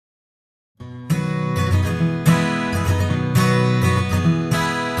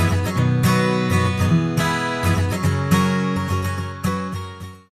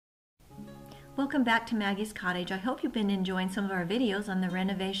welcome back to Maggie's Cottage. I hope you've been enjoying some of our videos on the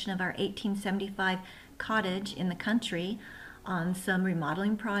renovation of our 1875 cottage in the country, on some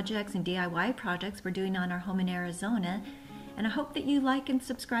remodeling projects and DIY projects we're doing on our home in Arizona. And I hope that you like and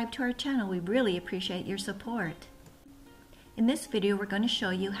subscribe to our channel. We really appreciate your support. In this video, we're going to show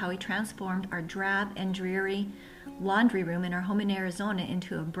you how we transformed our drab and dreary laundry room in our home in Arizona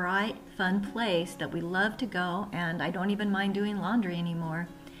into a bright, fun place that we love to go, and I don't even mind doing laundry anymore.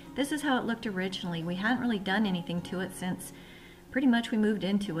 This is how it looked originally. We hadn't really done anything to it since pretty much we moved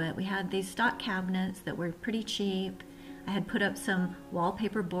into it. We had these stock cabinets that were pretty cheap. I had put up some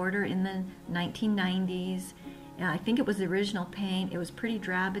wallpaper border in the 1990s. I think it was the original paint. It was pretty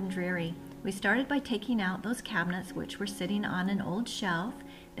drab and dreary. We started by taking out those cabinets which were sitting on an old shelf.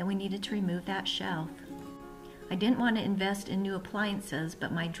 Then we needed to remove that shelf. I didn't want to invest in new appliances,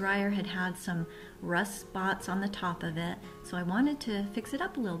 but my dryer had had some rust spots on the top of it, so I wanted to fix it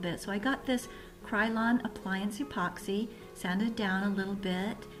up a little bit. So I got this Krylon appliance epoxy, sanded down a little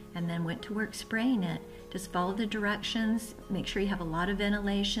bit, and then went to work spraying it. Just follow the directions, make sure you have a lot of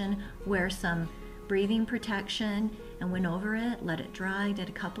ventilation, wear some breathing protection, and went over it, let it dry, did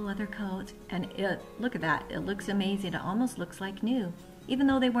a couple other coats, and look at that, it looks amazing. It almost looks like new. Even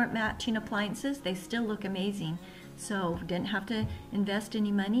though they weren't matching appliances, they still look amazing. So didn't have to invest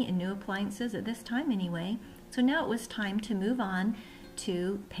any money in new appliances at this time anyway. So now it was time to move on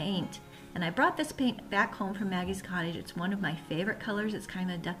to paint. And I brought this paint back home from Maggie's Cottage. It's one of my favorite colors. It's kind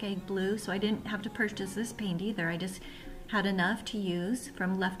of a duck egg blue, so I didn't have to purchase this paint either. I just had enough to use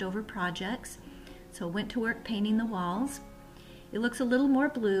from leftover projects. So went to work painting the walls. It looks a little more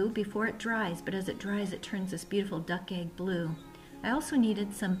blue before it dries, but as it dries it turns this beautiful duck egg blue. I also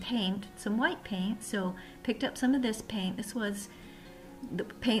needed some paint, some white paint, so picked up some of this paint. This was the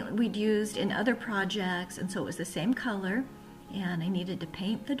paint we'd used in other projects, and so it was the same color. And I needed to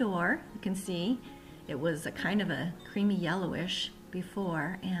paint the door. You can see it was a kind of a creamy yellowish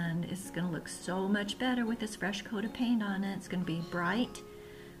before, and it's going to look so much better with this fresh coat of paint on it. It's going to be bright.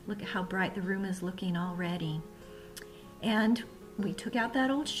 Look at how bright the room is looking already. And we took out that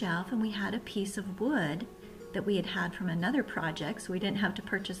old shelf, and we had a piece of wood that we had had from another project, so we didn't have to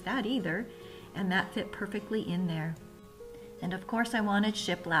purchase that either, and that fit perfectly in there. And of course I wanted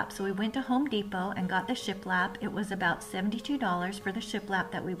shiplap, so we went to Home Depot and got the shiplap. It was about $72 for the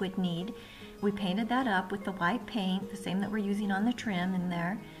shiplap that we would need. We painted that up with the white paint, the same that we're using on the trim in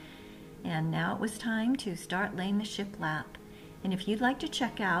there. And now it was time to start laying the shiplap. And if you'd like to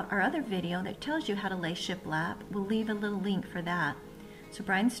check out our other video that tells you how to lay shiplap, we'll leave a little link for that. So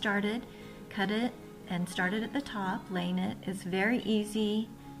Brian started, cut it, and started at the top, laying it. It's very easy,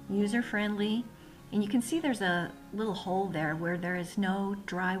 user-friendly, and you can see there's a little hole there where there is no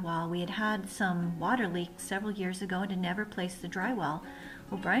drywall. We had had some water leaks several years ago and had never placed the drywall.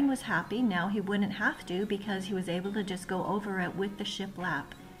 Well, Brian was happy. Now he wouldn't have to because he was able to just go over it with the shiplap.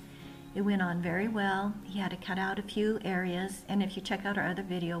 It went on very well. He had to cut out a few areas, and if you check out our other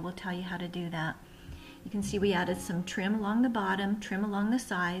video, we'll tell you how to do that. You can see we added some trim along the bottom, trim along the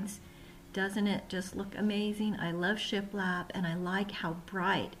sides. Doesn't it just look amazing? I love shiplap, and I like how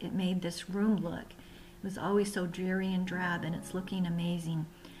bright it made this room look. It was always so dreary and drab, and it's looking amazing.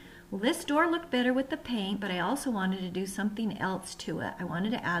 Well, this door looked better with the paint, but I also wanted to do something else to it. I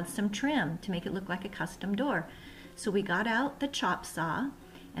wanted to add some trim to make it look like a custom door. So we got out the chop saw,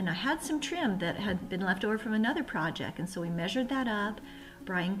 and I had some trim that had been left over from another project, and so we measured that up.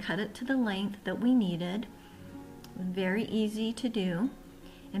 Brian cut it to the length that we needed. Very easy to do.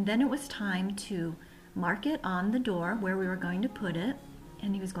 And then it was time to mark it on the door where we were going to put it,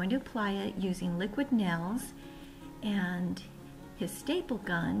 and he was going to apply it using liquid nails and his staple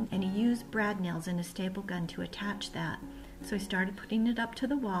gun, and he used brad nails in his staple gun to attach that. So I started putting it up to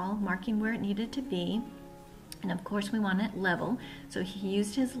the wall, marking where it needed to be, and of course we want it level, so he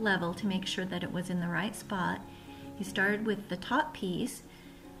used his level to make sure that it was in the right spot. He started with the top piece,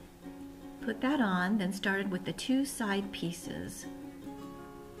 put that on, then started with the two side pieces.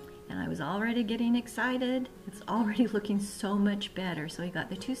 And I was already getting excited. It's already looking so much better. So he got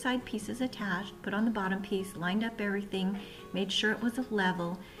the two side pieces attached, put on the bottom piece, lined up everything, made sure it was a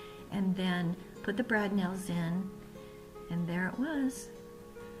level, and then put the brad nails in, and there it was,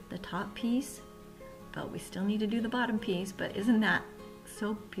 the top piece. But we still need to do the bottom piece, but isn't that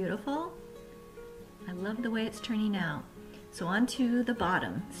so beautiful? I love the way it's turning out. So on to the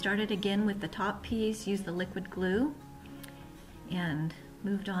bottom. Started again with the top piece, used the liquid glue, and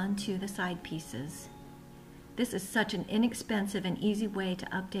moved on to the side pieces. This is such an inexpensive and easy way to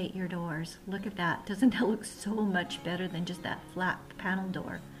update your doors. Look at that. Doesn't that look so much better than just that flat panel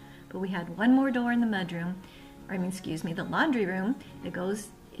door? But we had one more door in the mudroom, the laundry room that goes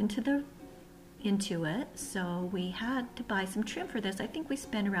into the into it, so we had to buy some trim for this. I think we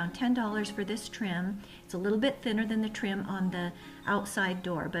spent around $10 for this trim. It's a little bit thinner than the trim on the outside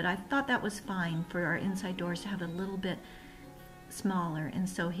door, but I thought that was fine for our inside doors to have a little bit smaller, and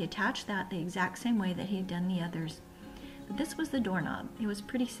so he attached that the exact same way that he had done the others. But this was the doorknob. It was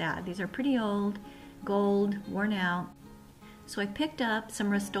pretty sad. These are pretty old, gold, worn out. So I picked up some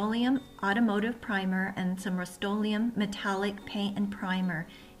Rust-Oleum automotive primer and some Rust-Oleum metallic paint and primer.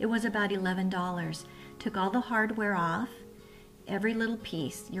 It was about $11. Took all the hardware off, every little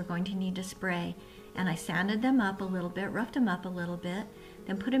piece you're going to need to spray, and I sanded them up a little bit, roughed them up a little bit,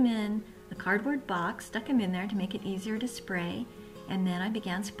 then put them in a cardboard box, stuck them in there to make it easier to spray, and then I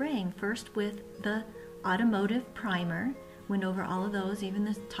began spraying, first with the automotive primer, went over all of those, even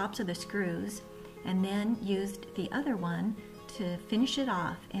the tops of the screws, and then used the other one to finish it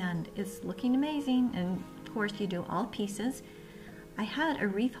off, and it's looking amazing. And of course you do all pieces. I had a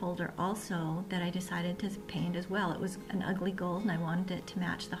wreath holder also that I decided to paint as well. It was an ugly gold and I wanted it to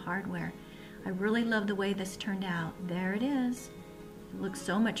match the hardware. I really love the way this turned out. There it is. It looks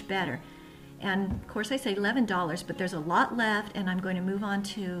so much better. And of course I say $11, but there's a lot left, and I'm going to move on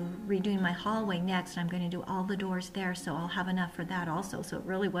to redoing my hallway next. I'm going to do all the doors there, so I'll have enough for that also. So it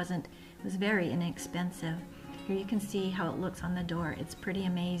really wasn't, it was very inexpensive. Here you can see how it looks on the door. It's pretty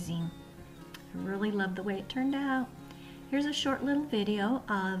amazing. I really love the way it turned out. Here's a short little video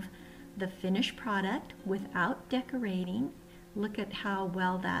of the finished product without decorating. Look at how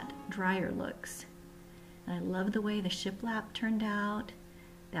well that dryer looks. And I love the way the shiplap turned out.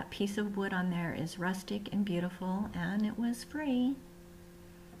 That piece of wood on there is rustic and beautiful, and it was free.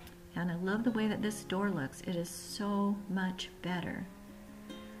 And I love the way that this door looks. It is so much better.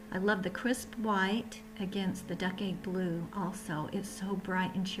 I love the crisp white against the duck egg blue also. It's so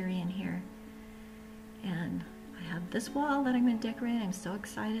bright and cheery in here. And I have this wall that I'm going to decorate. I'm so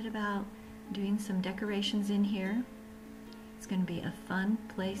excited about doing some decorations in here. It's going to be a fun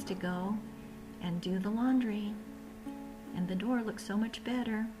place to go and do the laundry. And the door looks so much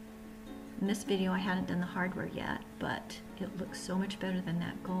better. In this video I hadn't done the hardware yet, but it looks so much better than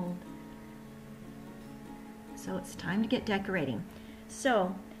that gold. So it's time to get decorating.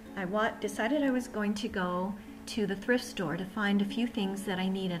 So I decided I was going to go to the thrift store to find a few things that I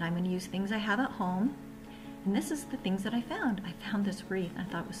needed. I'm going to use things I have at home. And this is the things that I found. I found this wreath. I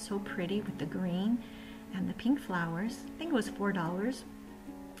thought it was so pretty with the green and the pink flowers. I think it was $4.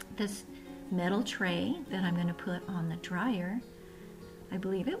 This metal tray that I'm going to put on the dryer, I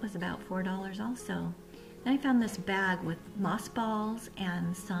believe it was about $4 also. Then I found this bag with moss balls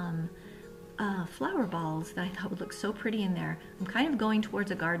and some flower balls that I thought would look so pretty in there. I'm kind of going towards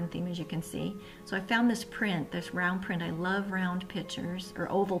a garden theme, as you can see. So I found this print, this round print. I love round pictures,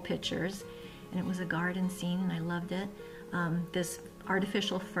 or oval pictures, and it was a garden scene and I loved it. This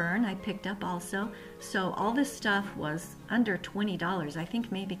artificial fern I picked up also. So all this stuff was under $20, I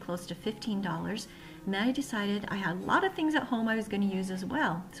think maybe close to $15. And then I decided I had a lot of things at home I was going to use as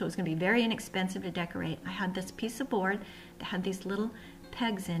well. So it was going to be very inexpensive to decorate. I had this piece of board that had these little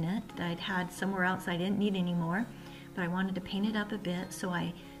pegs in it that I'd had somewhere else I didn't need anymore, but I wanted to paint it up a bit, so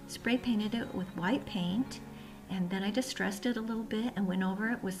I spray painted it with white paint, and then I distressed it a little bit and went over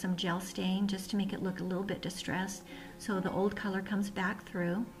it with some gel stain just to make it look a little bit distressed so the old color comes back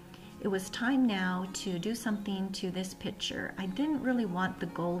through. It was time now to do something to this picture. I didn't really want the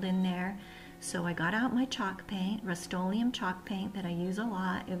gold in there, so I got out my chalk paint, Rust-Oleum chalk paint that I use a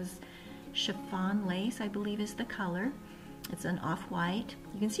lot. It was chiffon lace, I believe is the color. It's an off-white.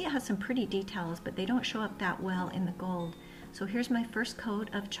 You can see it has some pretty details, but they don't show up that well in the gold. So here's my first coat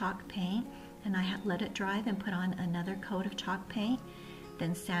of chalk paint, and I let it dry, then put on another coat of chalk paint,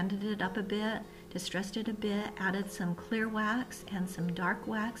 then sanded it up a bit, distressed it a bit, added some clear wax and some dark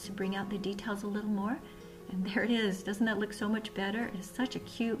wax to bring out the details a little more. And there it is. Doesn't that look so much better? It is such a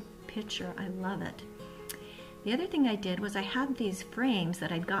cute picture. I love it. The other thing I did was I had these frames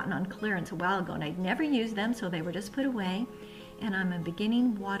that I'd gotten on clearance a while ago, and I'd never used them, so they were just put away. And I'm a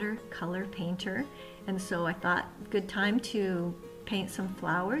beginning watercolor painter, and so I thought, good time to paint some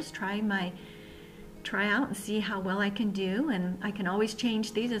flowers, try out and see how well I can do, and I can always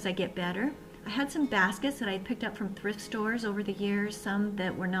change these as I get better. I had some baskets that I picked up from thrift stores over the years, some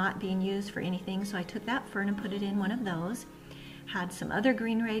that were not being used for anything, so I took that fern and put it in one of those. Had some other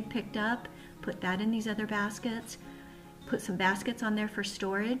green raid picked up, put that in these other baskets, put some baskets on there for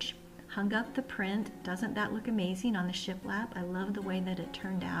storage, hung up the print. Doesn't that look amazing on the shiplap? I love the way that it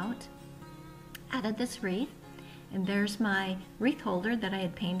turned out. Added this wreath, and there's my wreath holder that I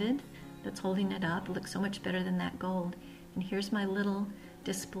had painted that's holding it up. It looks so much better than that gold. And here's my little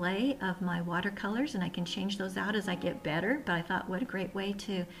display of my watercolors, and I can change those out as I get better, but I thought what a great way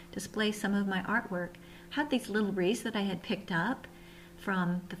to display some of my artwork. I had these little wreaths that I had picked up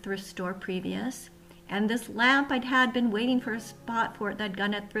from the thrift store previous, and this lamp I'd had been waiting for a spot for it that I'd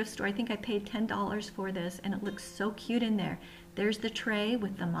gotten at the thrift store. I think I paid $10 for this, and it looks so cute in there. There's the tray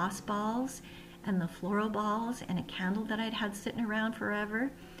with the moss balls and the floral balls and a candle that I'd had sitting around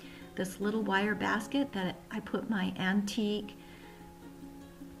forever. This little wire basket that I put my antique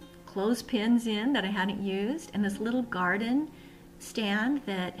clothespins in that I hadn't used, and this little garden stand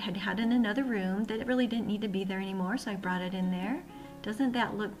that had had in another room that it really didn't need to be there anymore, so I brought it in there. Doesn't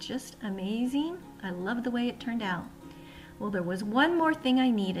that look just amazing? I love the way it turned out. Well, there was one more thing I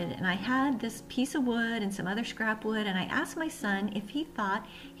needed, and I had this piece of wood and some other scrap wood, and I asked my son if he thought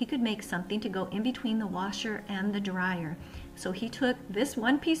he could make something to go in between the washer and the dryer. So he took this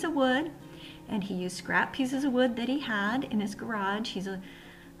one piece of wood, and he used scrap pieces of wood that he had in his garage. He's an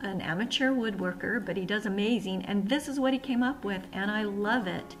amateur woodworker, but he does amazing, and this is what he came up with, and I love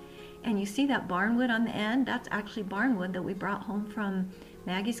it. And you see that barnwood on the end? That's actually barnwood that we brought home from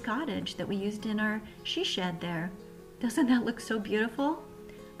Maggie's cottage that we used in our she shed there. Doesn't that look so beautiful?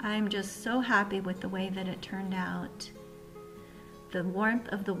 I'm just so happy with the way that it turned out. The warmth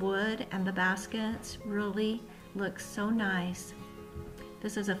of the wood and the baskets really looks so nice.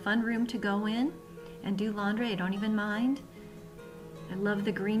 This is a fun room to go in and do laundry. I don't even mind. I love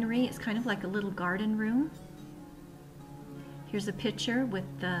the greenery. It's kind of like a little garden room. Here's a picture with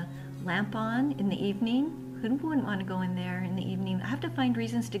the lamp on in the evening. Who wouldn't want to go in there in the evening? I have to find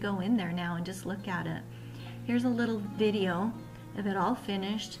reasons to go in there now and just look at it. Here's a little video of it all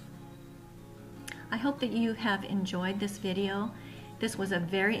finished. I hope that you have enjoyed this video. This was a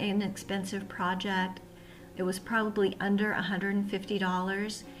very inexpensive project. It was probably under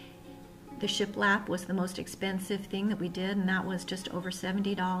 $150. The shiplap was the most expensive thing that we did, and that was just over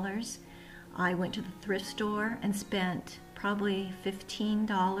 $70. I went to the thrift store and spent probably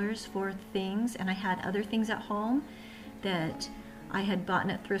 $15 for things, and I had other things at home that I had bought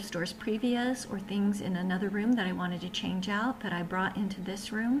at thrift stores previous, or things in another room that I wanted to change out that I brought into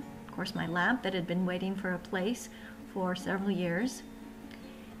this room. Of course, my lamp that had been waiting for a place for several years.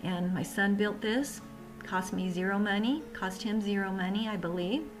 And my son built this. Cost me zero money, cost him zero money, I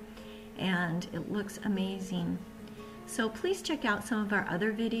believe, and it looks amazing. So please check out some of our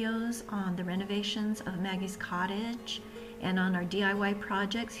other videos on the renovations of Maggie's cottage and on our DIY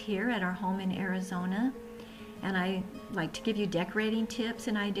projects here at our home in Arizona. And I like to give you decorating tips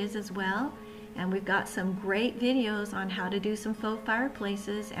and ideas as well. And we've got some great videos on how to do some faux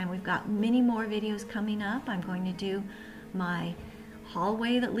fireplaces, and we've got many more videos coming up. I'm going to do my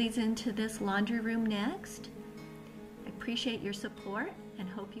hallway that leads into this laundry room next. I appreciate your support and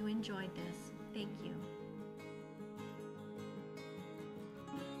hope you enjoyed this. Thank you.